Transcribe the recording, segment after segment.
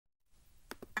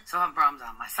So I'm problems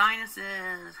on my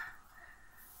sinuses.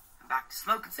 I'm back to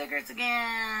smoking cigarettes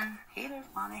again. Haters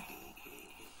wanna hate.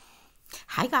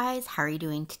 Hi guys, how are you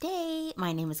doing today?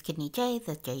 My name is Kidneyjay.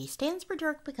 The J stands for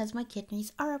jerk because my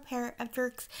kidneys are a pair of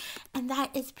jerks. And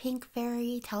that is Pink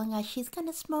Fairy telling us she's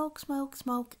gonna smoke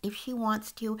if she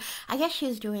wants to. I guess she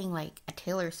was doing like a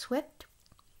Taylor Swift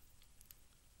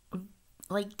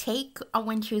take on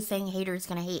when she was saying haters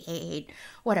gonna hate,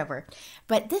 whatever.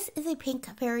 But this is a Pink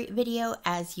Fairy video.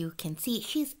 As you can see,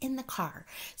 she's in the car.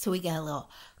 So we get a little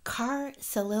car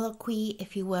soliloquy,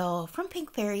 if you will, from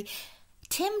Pink Fairy.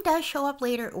 Tim does show up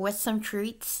later with some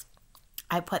treats.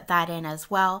 I put that in as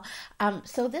well.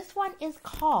 So this one is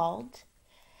called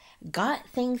Got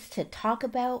Things to Talk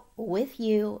About With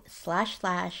You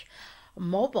 /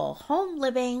 Mobile Home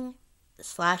Living /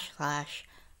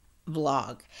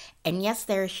 Vlog. And yes,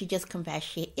 there she just confessed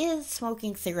she is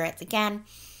smoking cigarettes again.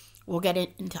 We'll get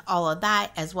into all of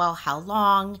that as well. How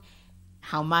long,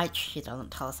 how much. She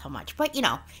doesn't tell us how much, but you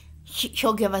know,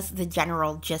 she'll give us the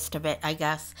general gist of it, I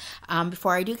guess.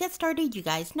 Before I do get started, you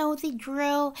guys know the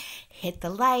drill. Hit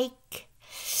the like,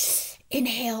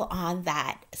 inhale on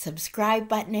that subscribe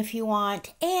button if you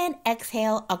want, and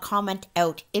exhale a comment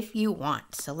out if you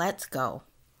want. So let's go.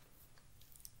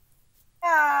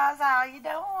 Guys, how you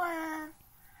doing?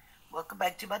 Welcome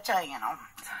back to my channel.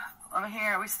 Over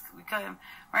here, we came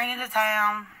right into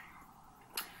town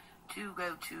to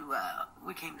go to,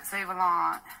 we came to Save a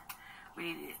Lot.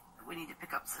 We need to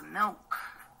pick up some milk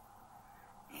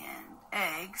and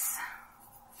eggs.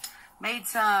 Made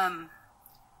some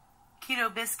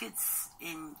keto biscuits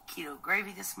in keto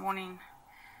gravy this morning.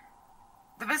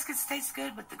 The biscuits taste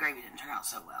good, but the gravy didn't turn out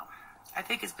so well. I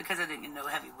think it's because I didn't get no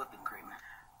heavy whipping cream.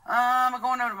 I'm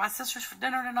going over to my sister's for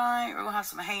dinner tonight. We're going to have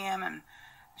some ham, and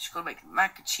she's going to make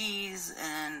mac and cheese,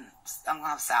 and I'm going to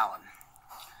have salad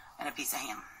and a piece of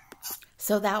ham.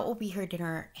 So that will be her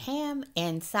dinner, ham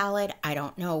and salad. I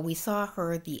don't know. We saw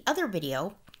her the other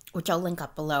video, which I'll link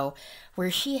up below,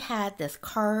 where she had this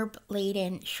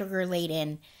carb-laden,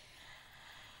 sugar-laden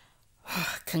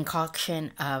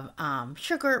concoction of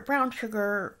sugar, brown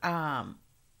sugar,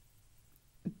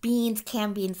 beans,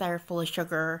 canned beans that are full of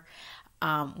sugar,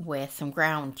 with some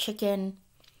ground chicken,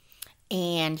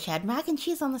 and she had mac and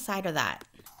cheese on the side of that.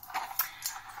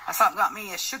 I thought got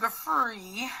me a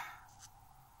sugar-free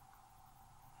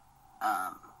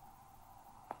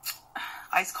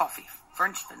iced coffee,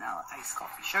 French vanilla iced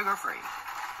coffee, sugar-free.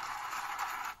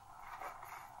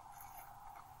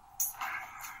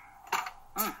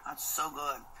 That's so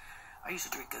good. I used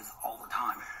to drink those all the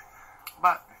time,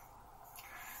 but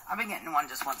I've been getting one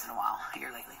just once in a while here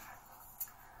lately.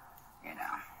 You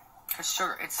know, cause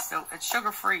sugar, it's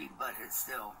sugar-free, but it's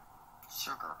still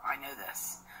sugar. I know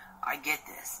this. I get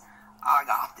this. I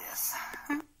got this.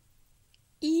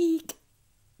 Eek.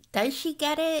 Does she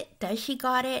get it? Does she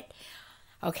got it?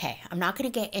 Okay, I'm not going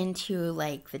to get into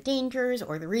like the dangers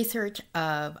or the research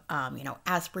of,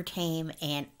 aspartame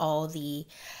and all the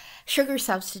sugar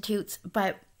substitutes,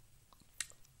 but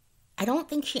I don't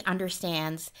think she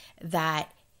understands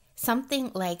that something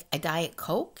like a Diet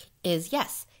Coke is,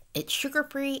 yes, it's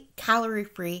sugar-free,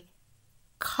 calorie-free,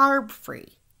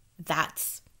 carb-free.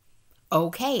 That's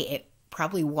okay. It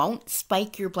probably won't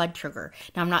spike your blood sugar.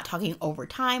 Now, I'm not talking over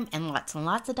time and lots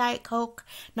of Diet Coke.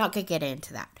 Not going to get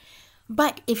into that.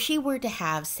 But if she were to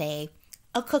have, say,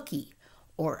 a cookie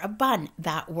or a bun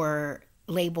that were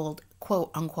labeled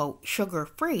quote-unquote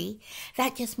sugar-free,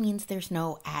 that just means there's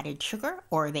no added sugar,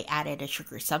 or they added a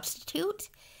sugar substitute,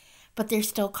 but there's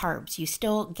still carbs. You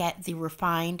still get the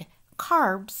refined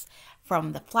carbs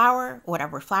from the flour,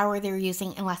 whatever flour they're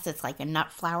using, unless it's like a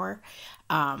nut flour.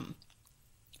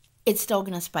 It's still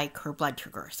going to spike her blood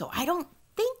sugar. So I don't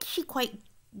think she quite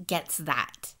gets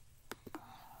that.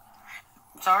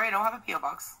 Sorry, I don't have a P.O.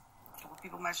 box. A couple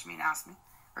people message me and ask me,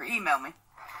 or email me.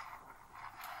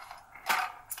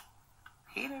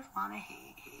 Haters wanna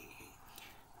hate.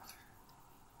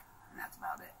 And that's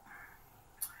about it.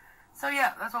 So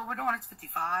yeah, that's what we're doing. It's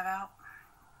 55 out.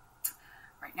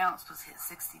 Right now it's supposed to hit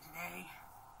 60 today.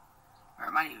 Or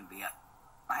it might even be up.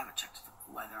 I haven't checked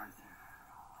the weather.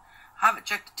 I haven't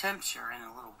checked the temperature in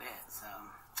a little bit, so.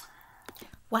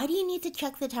 Why do you need to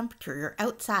check the temperature? You're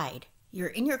outside. You're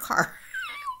in your car.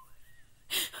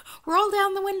 Roll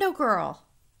down the window, girl.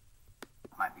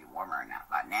 Might be warmer than that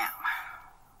by now.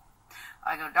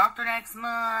 I go to doctor next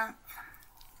month.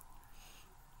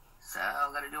 So, I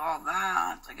gotta do all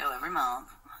that. I go every month.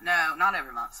 No, not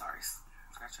every month, sorry.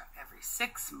 Scratch that. Every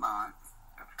 6 months.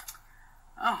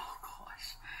 Oh,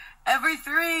 gosh. Every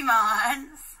 3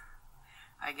 months.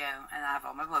 I go and I have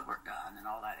all my blood work done and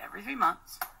all that every 3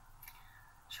 months.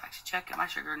 Should actually check my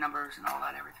sugar numbers and all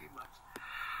that every 3 months.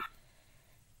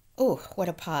 Oh, what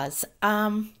a pause.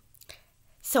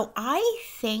 So I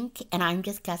think, and I'm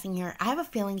just guessing here, I have a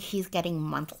feeling she's getting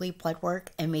monthly blood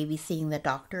work and maybe seeing the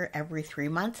doctor every 3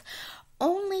 months.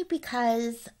 Only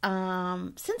because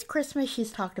since Christmas,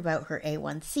 she's talked about her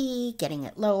A1C, getting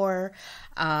it lower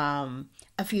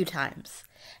a few times.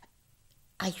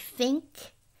 I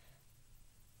think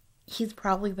he's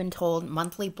probably been told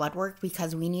monthly blood work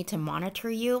because we need to monitor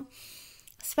you,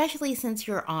 especially since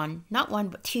you're on not 1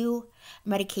 but 2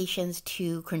 medications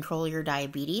to control your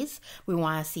diabetes. We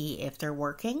want to see if they're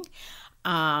working.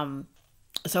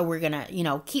 So we're going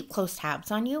to, keep close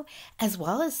tabs on you, as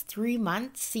well as 3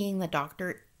 months seeing the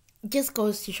doctor just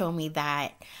goes to show me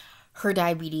that her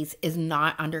diabetes is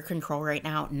not under control right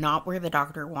now, not where the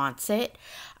doctor wants it.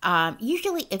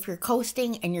 Usually if you're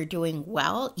coasting and you're doing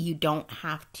well, you don't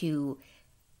have to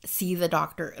see the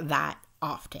doctor that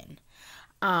often.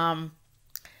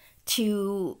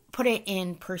 To put it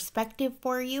in perspective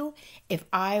for you, if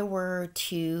I were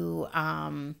to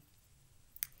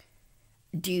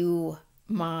do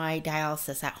my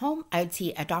dialysis at home, I would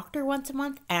see a doctor once a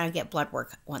month and I'd get blood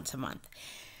work once a month.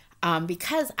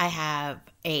 Because I have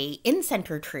a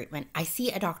in-center treatment, I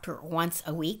see a doctor once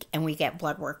a week and we get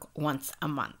blood work once a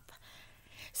month.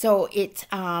 So it's,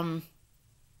 and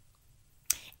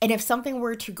if something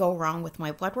were to go wrong with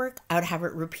my blood work, I would have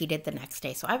it repeated the next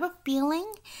day. So I have a feeling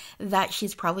that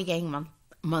she's probably getting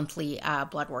monthly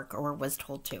blood work, or was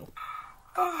told to.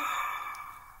 Oh,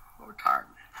 we're tired.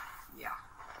 Yeah.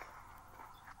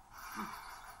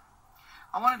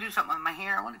 I want to do something with my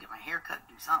hair. I want to get my hair cut,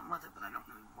 do something with it, but I don't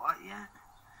know what yet.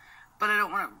 But I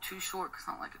don't want it too short because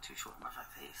I don't like it too short on my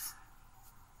face.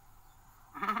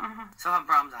 So I have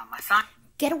problems on my side.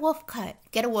 Get a wolf cut.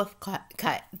 Get a wolf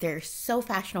cut. They're so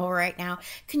fashionable right now.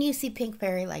 Can you see Pink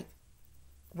Fairy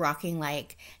rocking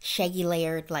shaggy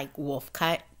layered wolf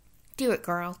cut? Do it,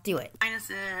 girl. Do it.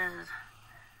 Sinuses.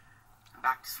 I'm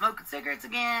back to smoking cigarettes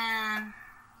again.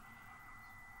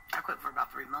 I quit for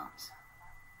about 3 months.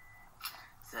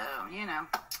 So,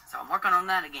 so I'm working on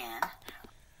that again.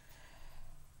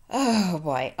 Oh,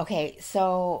 boy. Okay,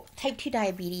 so type 2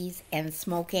 diabetes and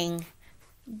smoking,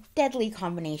 deadly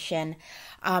combination.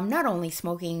 Not only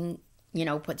smoking,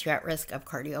 puts you at risk of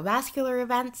cardiovascular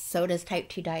events, so does type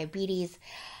 2 diabetes.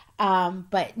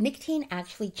 But nicotine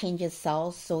actually changes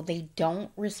cells so they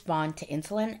don't respond to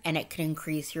insulin, and it can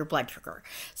increase your blood sugar.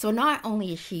 So not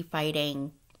only is she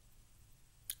fighting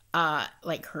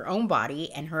her own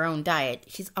body and her own diet,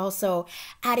 she's also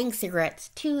adding cigarettes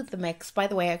to the mix. By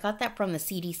the way, I got that from the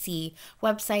CDC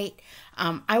website.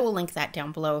 I will link that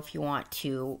down below if you want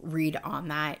to read on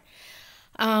that.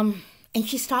 And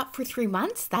she stopped for 3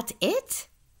 months. That's it.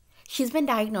 She's been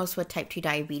diagnosed with type 2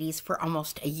 diabetes for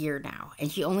almost a year now,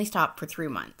 and she only stopped for 3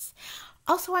 months.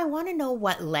 Also, I want to know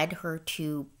what led her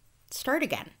to start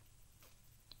again.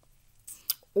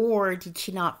 Or did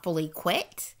she not fully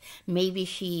quit? Maybe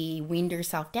she weaned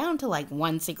herself down to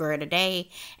 1 cigarette a day,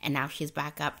 and now she's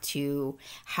back up to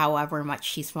however much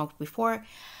she smoked before.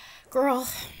 Girl,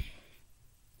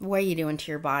 what are you doing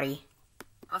to your body?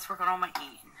 Let's work on all my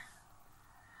eating.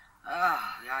 Yeah.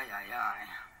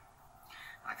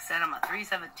 Like I said, I'm at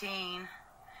 317.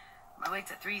 My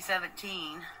weight's at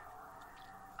 317.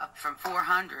 Up from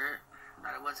 400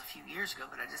 that it was a few years ago,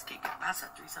 but I just can't get past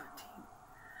that 317.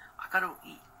 I gotta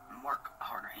eat and work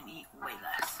harder and eat way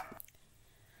less.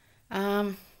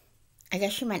 I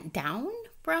guess you meant down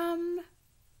from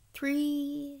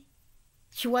 3.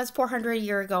 She was 400 a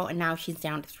year ago, and now she's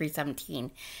down to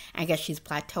 317. I guess she's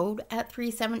plateaued at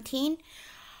 317.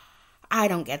 I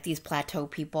don't get these plateau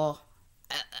people.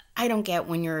 I don't get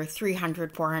when you're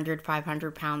 300, 400,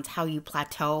 500 pounds, how you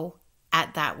plateau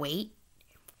at that weight.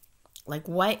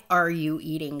 What are you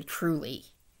eating truly?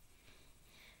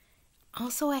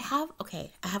 Also, I have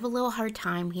a little hard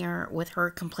time here with her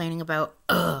complaining about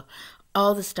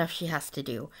all the stuff she has to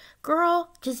do.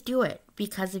 Girl, just do it,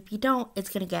 because if you don't, it's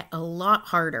going to get a lot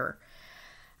harder.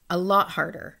 A lot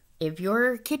harder. If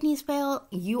your kidneys fail,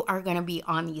 you are going to be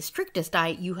on the strictest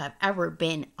diet you have ever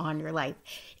been in your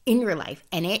life,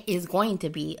 and it is going to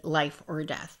be life or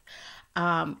death.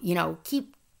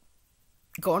 Keep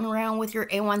going around with your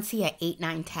A1C at 8,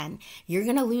 9, 10. You're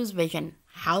going to lose vision.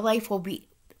 How life will be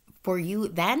for you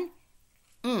then,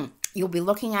 you'll be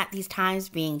looking at these times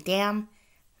being, damn,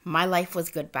 my life was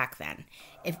good back then.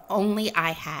 If only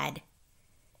I had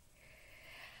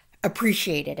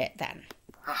appreciated it then.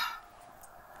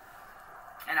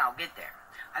 And I'll get there.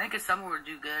 I think this summer we'll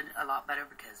do good, a lot better,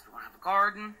 because we're going to have a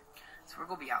garden. So we're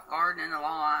going to be out gardening a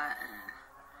lot and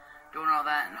doing all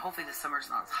that. And hopefully this summer's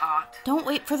not as hot. Don't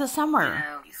wait for the summer.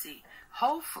 You see,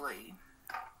 hopefully,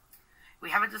 we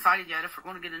haven't decided yet if we're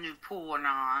going to get a new pool or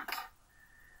not.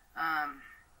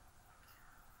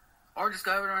 Or just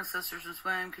go over to my sister's and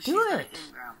swim because she's got an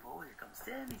in-ground pool. Here comes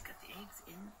Tim. He's got the eggs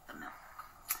in the milk.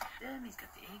 He's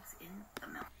got the eggs in the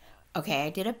milk. Okay, I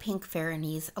did a pink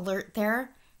Faranese alert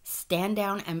there. Stand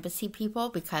down, embassy people,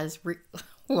 because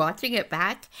watching it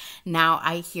back, now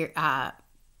I hear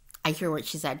what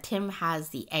she said. Tim has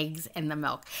the eggs in the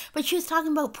milk. But she was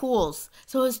talking about pools,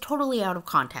 so it was totally out of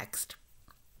context.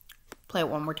 Play it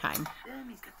one more time.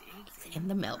 He's got the eggs in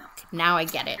the milk. Now I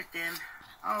get it.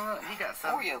 Oh, look, he got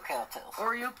some Oreo cowtails.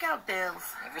 Oreo cowtails.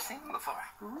 Never seen them before.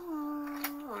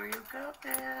 Ooh, Oreo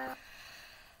cowtails.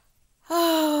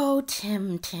 Oh,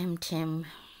 Tim.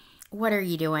 What are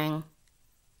you doing?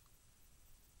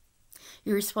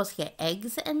 You were supposed to get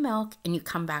eggs and milk, and you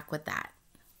come back with that.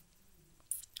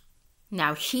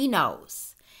 Now, she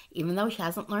knows. Even though she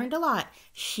hasn't learned a lot,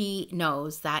 she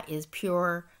knows that is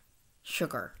pure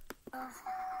sugar. I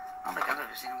don't think I've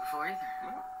ever seen them before either.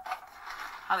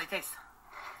 How do they taste?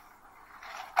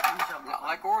 Not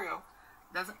like Oreo.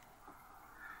 Does it?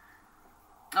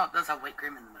 No, it does have white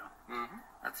cream in the middle. Mm-hmm.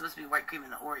 That's supposed to be white cream in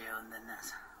the Oreo and then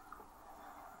this.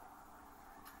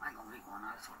 I ain't gonna eat one.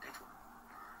 I just want to taste one.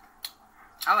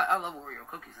 I love Oreo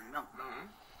cookies and milk.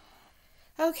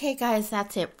 Mm-hmm. Okay, guys,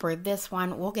 that's it for this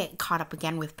one. We'll get caught up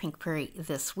again with Pink Prairie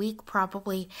this week,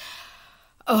 probably.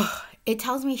 Oh, it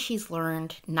tells me she's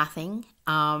learned nothing.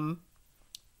 I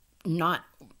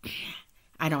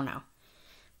don't know.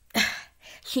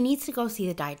 She needs to go see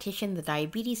the dietitian, the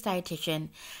diabetes dietitian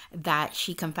that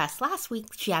she confessed last week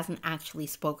she hasn't actually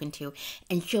spoken to.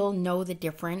 And she'll know the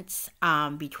difference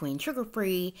between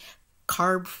sugar-free,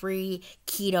 carb-free,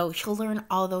 keto. She'll learn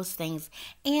all those things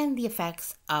and the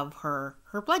effects of her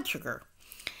blood sugar.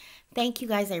 Thank you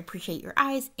guys. I appreciate your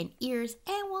eyes and ears.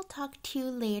 And we'll talk to you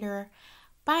later.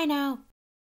 Bye now.